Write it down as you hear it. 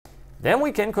Then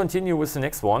we can continue with the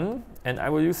next one, and I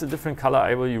will use a different color.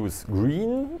 I will use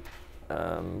green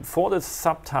for the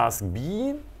subtask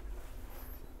B.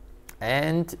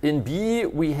 And in B,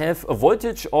 we have a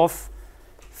voltage of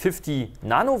 50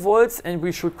 nanovolts, and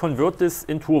we should convert this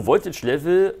into a voltage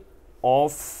level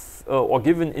of, or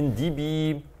given in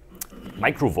dB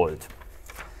microvolt.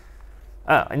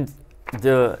 And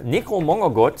the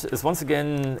Necromongergod is once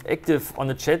again active on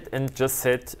the chat and just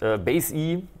said base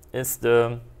E is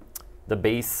the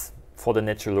base for the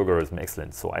natural logarithm.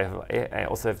 Excellent. So I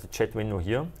also have the chat window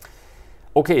here.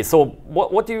 Okay, so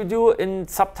what do you do in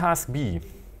subtask B?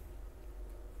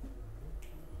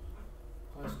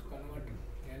 First convert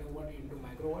nanowatt into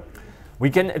microwatt. We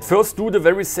can at first do the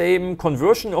very same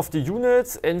conversion of the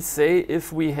units and say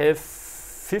if we have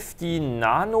 50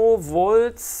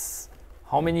 nanovolts,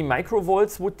 how many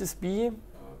microvolts would this be?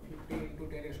 50 into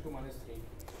 10 raised to minus 3.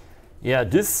 Yeah,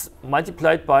 this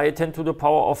multiplied by 10 to the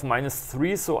power of minus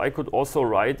 3, so I could also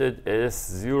write it as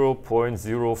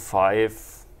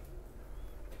 0.05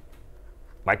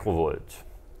 microvolt.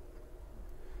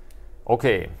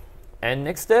 Okay, and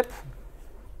next step?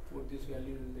 Put this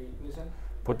value in the equation.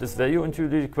 Put this value into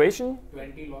the equation.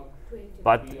 20 log. 20.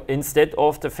 But instead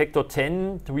of the factor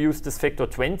 10, we use this factor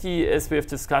 20 as we have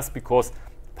discussed, because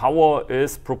power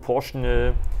is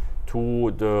proportional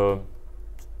to the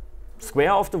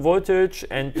square of the voltage,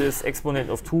 and this exponent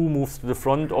of 2 moves to the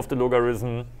front of the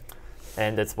logarithm,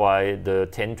 and that's why the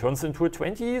 10 turns into a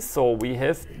 20. So we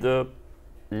have the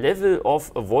level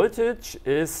of a voltage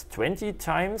is 20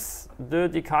 times the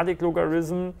decadic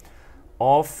logarithm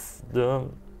of the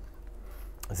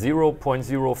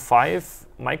 0.05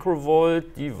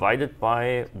 microvolt divided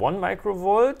by 1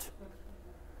 microvolt.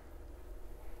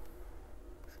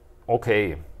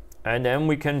 Okay, and then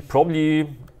we can probably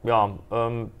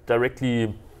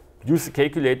directly use the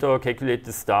calculator, calculate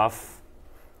the stuff,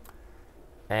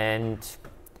 and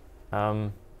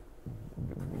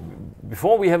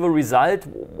before we have a result,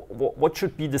 what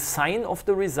should be the sign of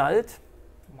the result?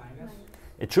 Minus.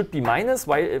 It should be minus.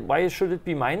 Why should it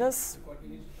be minus? Because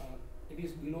it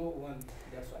is below 1.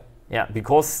 That's why. Yeah,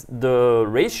 because the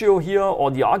ratio here,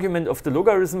 or the argument of the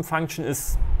logarithm function,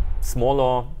 is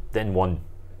smaller than 1.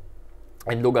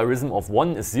 And logarithm of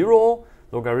 1 is 0.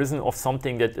 Logarithm of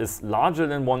something that is larger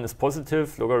than 1 is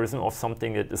positive. Logarithm of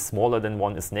something that is smaller than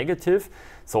 1 is negative.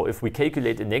 So if we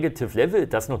calculate a negative level, it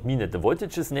does not mean that the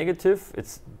voltage is negative.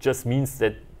 It just means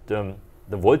that the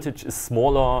voltage is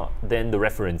smaller than the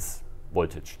reference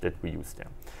voltage that we use there.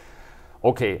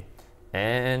 Okay,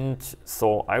 and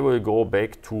so I will go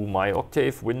back to my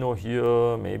Octave window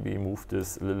here, maybe move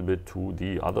this a little bit to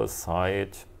the other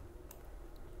side,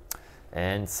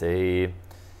 and say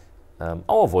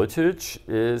our voltage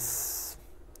is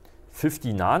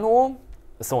 50 nano.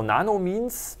 So nano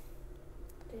means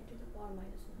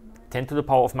 10 to the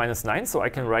power of minus 9. So I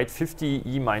can write 50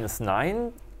 e minus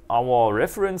 9. Our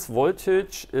reference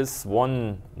voltage is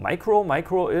 1 micro.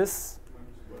 Micro is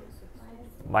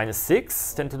minus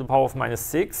 6, 10 to the power of minus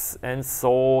 6. And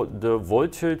so the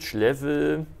voltage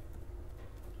level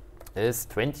is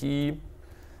 20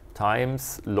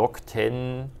 times log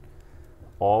 10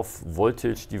 of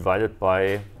voltage divided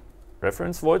by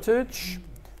reference voltage,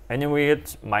 and then we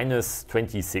get minus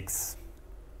 26.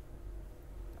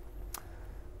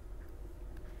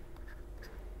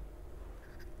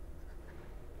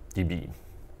 dB.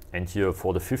 And here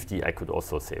for the 50, I could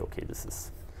also say, okay, this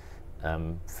is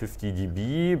 50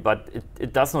 dB, but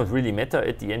it does not really matter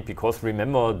at the end, because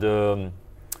remember,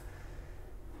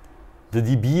 the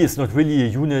dB is not really a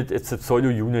unit, it's a pseudo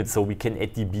unit, so we can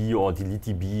add dB or delete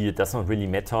dB, it does not really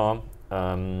matter.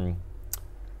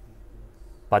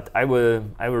 But I will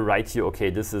write here, okay,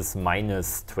 this is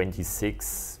minus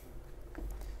 26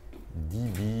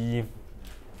 dB,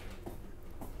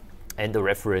 and the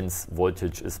reference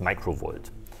voltage is microvolt.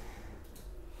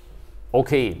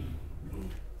 Okay.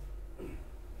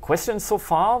 Questions so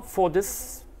far for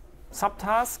this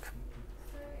subtask?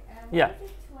 Yeah.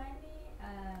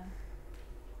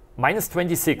 Minus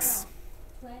 26.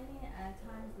 20 times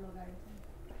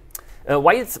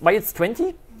logarithm. Why it's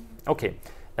 20? Okay.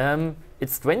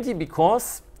 It's 20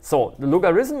 because, so the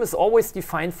logarithm is always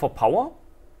defined for power.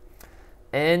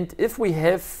 And if we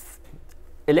have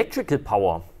electrical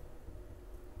power,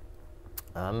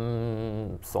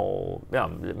 so yeah,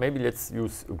 maybe let's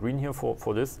use green here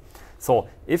for this. So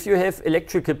if you have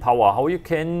electrical power, how you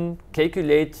can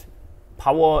calculate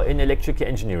power in electrical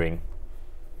engineering?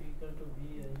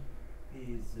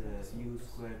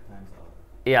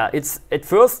 Yeah, it's at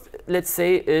first, let's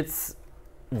say it's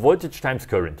voltage times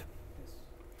current.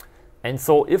 And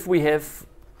so if we have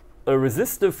a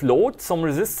resistive load, some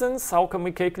resistance. How can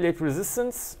we calculate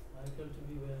resistance?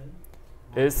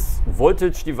 Is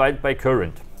voltage divided by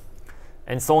current.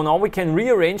 And so now we can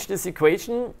rearrange this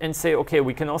equation and say, okay,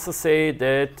 we can also say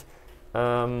that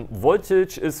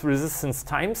voltage is resistance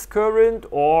times current,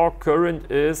 or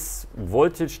current is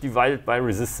voltage divided by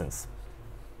resistance.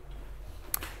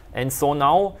 And so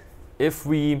now if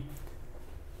we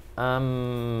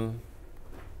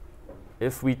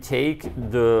take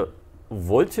the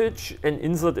voltage and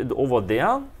insert it over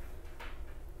there,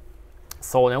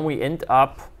 so then we end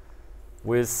up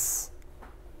with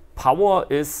power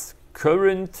is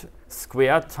current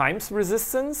squared times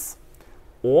resistance.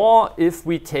 Or if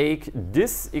we take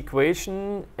this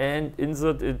equation and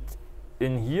insert it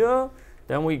in here,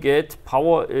 then we get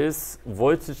power is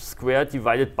voltage squared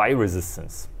divided by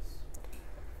resistance.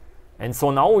 And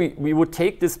so now we would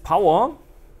take this power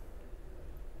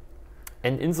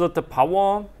and insert the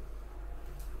power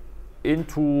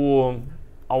into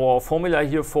our formula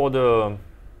here for the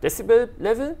decibel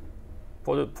level,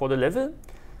 for the level.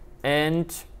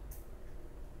 And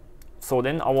so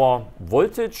then our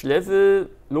voltage level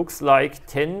looks like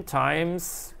 10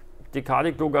 times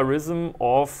decadic logarithm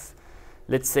of,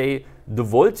 let's say, the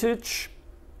voltage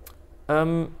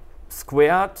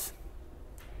squared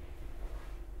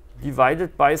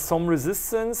divided by some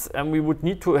resistance, and we would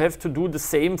need to have to do the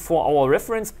same for our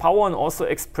reference power and also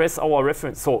express our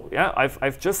reference. So yeah,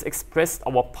 I've just expressed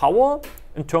our power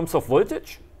in terms of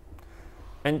voltage,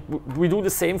 and we do the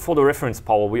same for the reference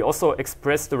power. We also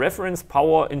express the reference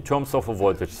power in terms of a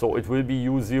voltage. So it will be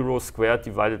U0 squared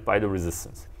divided by the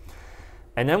resistance.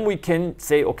 And then we can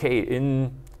say, okay,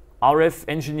 in RF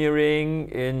engineering,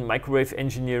 in microwave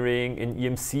engineering, in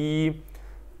EMC,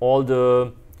 all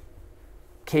the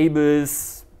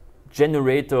cables,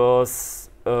 generators,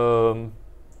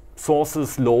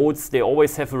 sources, loads, they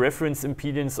always have a reference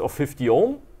impedance of 50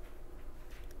 ohm.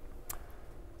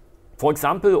 For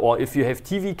example, or if you have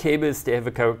TV cables, they have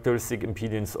a characteristic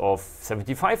impedance of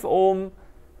 75 ohm,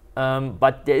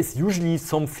 but there is usually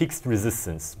some fixed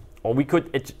resistance. Or we could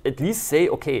at least say,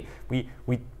 okay, we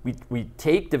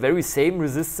take the very same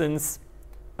resistance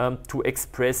to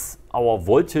express our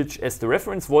voltage as the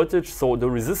reference voltage, so the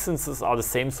resistances are the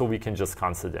same, so we can just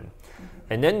cancel them.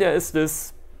 And then there is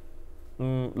this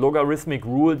logarithmic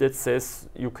rule that says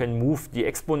you can move the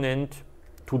exponent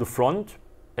to the front,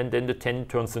 and then the 10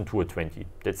 turns into a 20.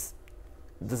 This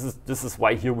is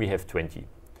why here we have 20.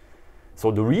 So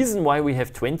the reason why we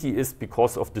have 20 is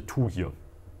because of the 2 here,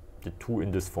 the 2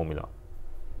 in this formula.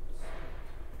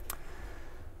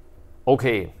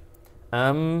 Okay.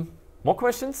 More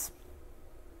questions?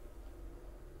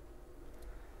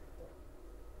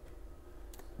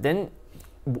 Then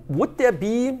would there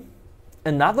be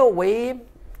another way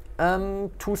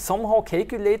to somehow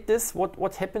calculate this?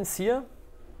 What happens here?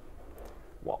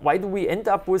 Why do we end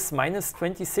up with minus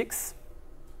 26?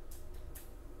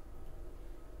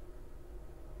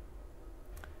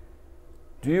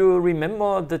 Do you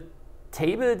remember the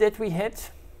table that we had?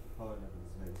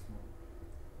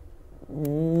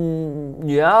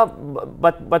 Yeah,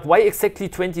 but why exactly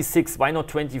 26? Why not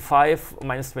 25,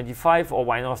 minus 25, or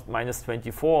why not minus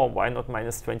 24, or why not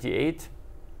minus 28?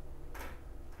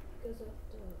 Because of the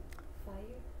 5.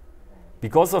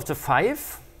 Because of the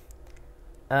 5.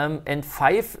 And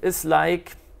 5 is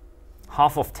like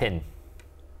half of 10.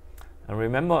 And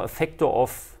remember, a factor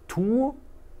of 2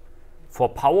 for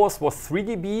powers was 3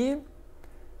 dB,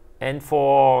 and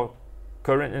for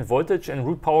current and voltage and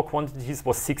root power quantities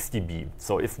was 6 dB.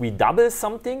 So if we double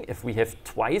something, if we have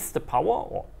twice the power,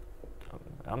 or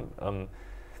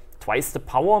twice the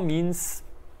power means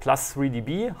plus 3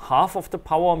 dB, half of the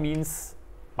power means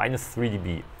minus 3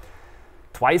 dB.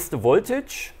 Twice the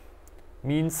voltage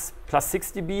means plus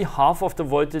 6 dB, half of the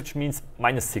voltage means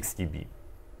minus 6 dB.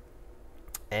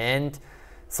 And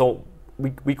so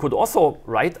we could also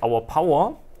write our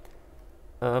power,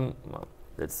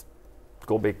 let's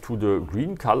go back to the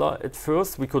green color at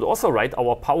first. We could also write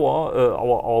our power,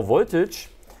 our voltage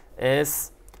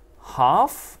as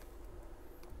half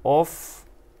of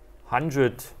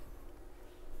 100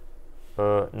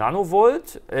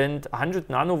 nanovolt, and 100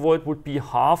 nanovolt would be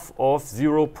half of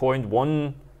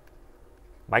 0.1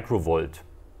 microvolt.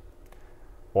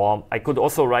 Or I could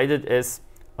also write it as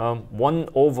 1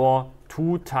 over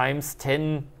 2 times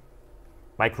 10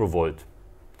 microvolt.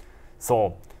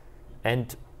 So,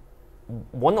 and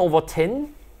 1 over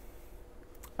 10,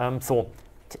 so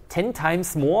 10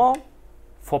 times more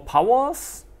for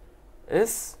powers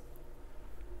is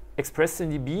expressed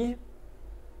in dB.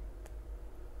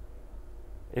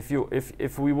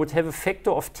 If we would have a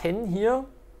factor of 10 here,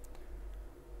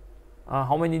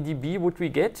 how many dB would we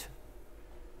get?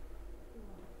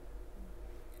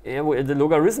 the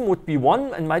logarithm would be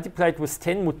 1 and multiplied with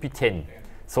 10 would be 10.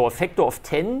 So a factor of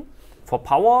 10 for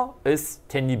power is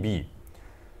 10 dB.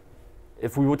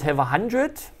 If we would have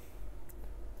 100,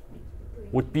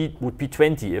 would be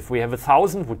 20. If we have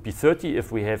 1,000, would be 30.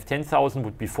 If we have 10,000,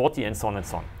 would be 40, and so on and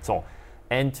so on. So,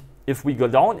 and if we go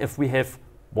down, if we have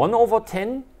 1 over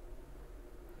 10,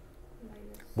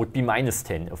 would be minus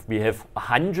 10. If we have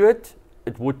 100,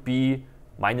 it would be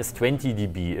minus 20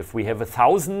 dB. If we have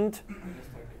 1,000,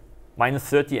 minus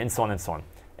 30, and so on and so on.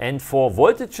 And for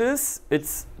voltages,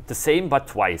 it's the same but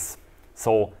twice.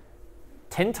 So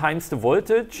 10 times the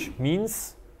voltage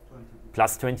means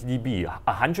plus 20 dB.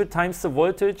 100 times the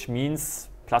voltage means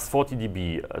plus 40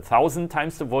 dB. 1,000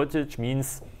 times the voltage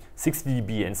means 60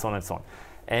 dB, and so on and so on.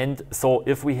 And so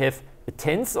if we have a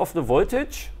tenth of the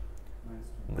voltage,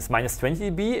 it's minus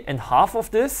 20 dB, and half of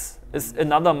this is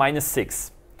another minus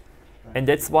 6. And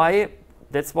that's why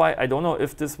I don't know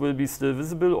if this will be still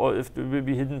visible or if it will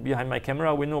be hidden behind my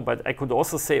camera window, but I could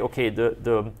also say, okay,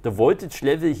 the voltage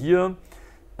level here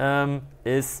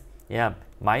is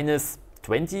minus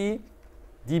 20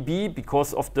 dB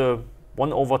because of the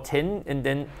 1 over 10, and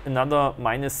then another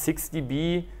minus 6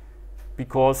 dB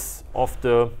because of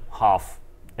the half.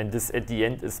 And this at the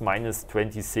end is minus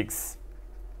 26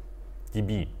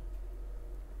 dB.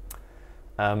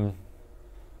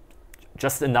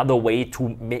 Just another way to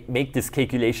make this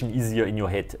calculation easier in your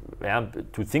head,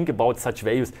 to think about such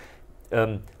values.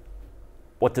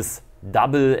 What is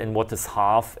double and what is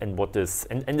half and what is,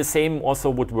 and the same also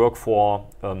would work for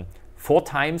 4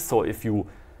 times. So if you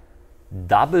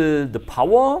double the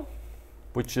power,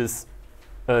 which is,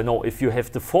 if you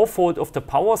have the 4-fold of the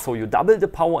power, so you double the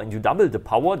power and you double the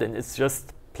power, then it's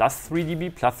just plus 3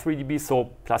 dB,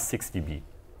 so plus 6 dB.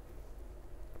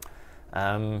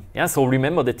 So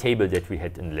remember the table that we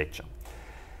had in the lecture.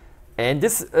 And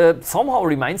this somehow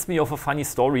reminds me of a funny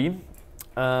story.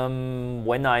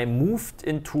 When I moved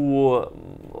into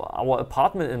our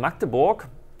apartment in Magdeburg,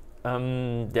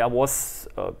 there was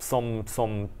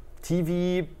some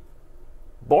TV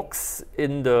box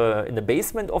in the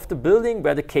basement of the building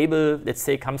where the cable, let's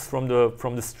say, comes from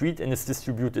the street and is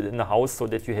distributed in the house, so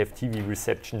that you have TV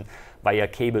reception via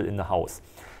cable in the house.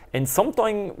 And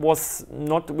something was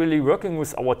not really working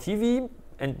with our TV,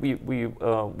 and we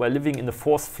were living in the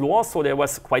 4th floor, so there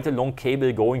was quite a long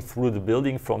cable going through the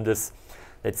building from this,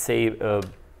 let's say,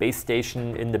 base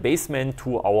station in the basement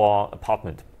to our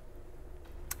apartment.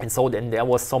 And so then there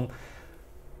was some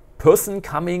person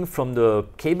coming from the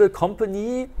cable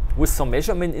company with some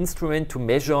measurement instrument to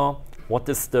measure what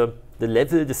is the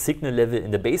level, the signal level in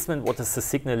the basement, what is the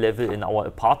signal level in our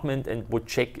apartment, and would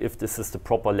check if this is the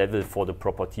proper level for the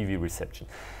proper TV reception.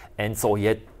 And so he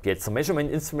had some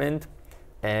measurement instrument,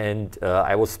 and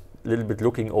I was a little bit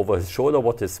looking over his shoulder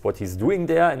what he's doing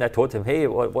there, and I told him, hey,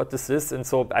 what is this? And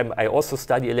so I also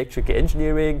study electrical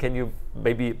engineering. Can you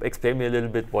maybe explain me a little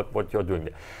bit what you're doing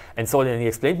there? And so then he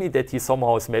explained me that he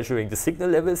somehow is measuring the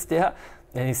signal levels there,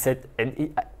 and he said,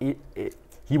 and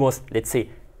he was, let's say,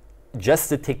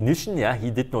 just a technician, he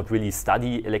did not really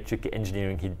study electrical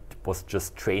engineering, he was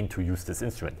just trained to use this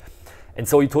instrument. And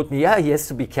so he told me, he has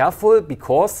to be careful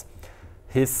because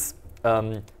his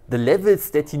the levels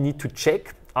that he need to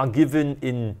check are given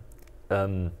in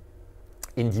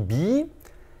dB,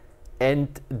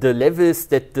 and the levels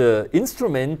that the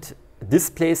instrument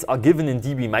displays are given in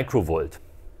dB microvolt.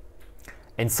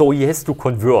 And so he has to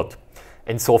convert.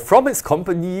 And so from his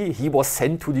company, he was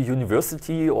sent to the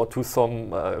university or to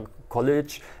some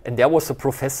college, and there was a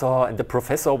professor, and the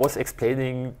professor was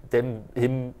explaining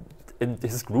him and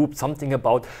his group something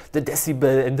about the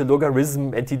decibel and the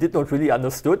logarithm, and he did not really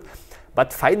understood.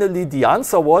 But finally, the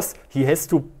answer was he has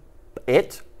to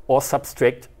add or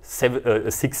subtract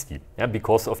 60,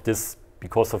 because of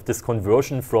this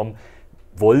conversion from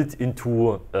volt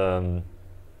into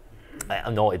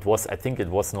I think it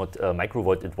was not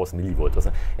microvolt, it was millivolt or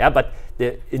something. But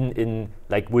in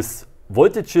like with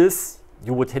voltages,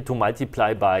 you would have to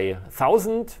multiply by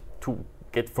 1,000 to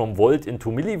get from volt into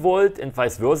millivolt and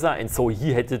vice versa, and so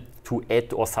he had to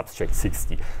add or subtract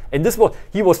 60. And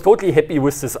he was totally happy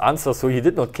with this answer, so he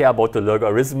did not care about the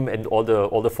logarithm and all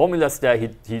the formulas there.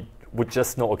 He would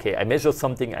just know, okay, I measure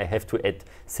something, I have to add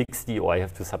 60 or I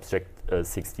have to subtract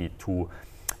 60 to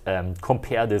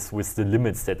compare this with the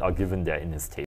limits that are given there in his table.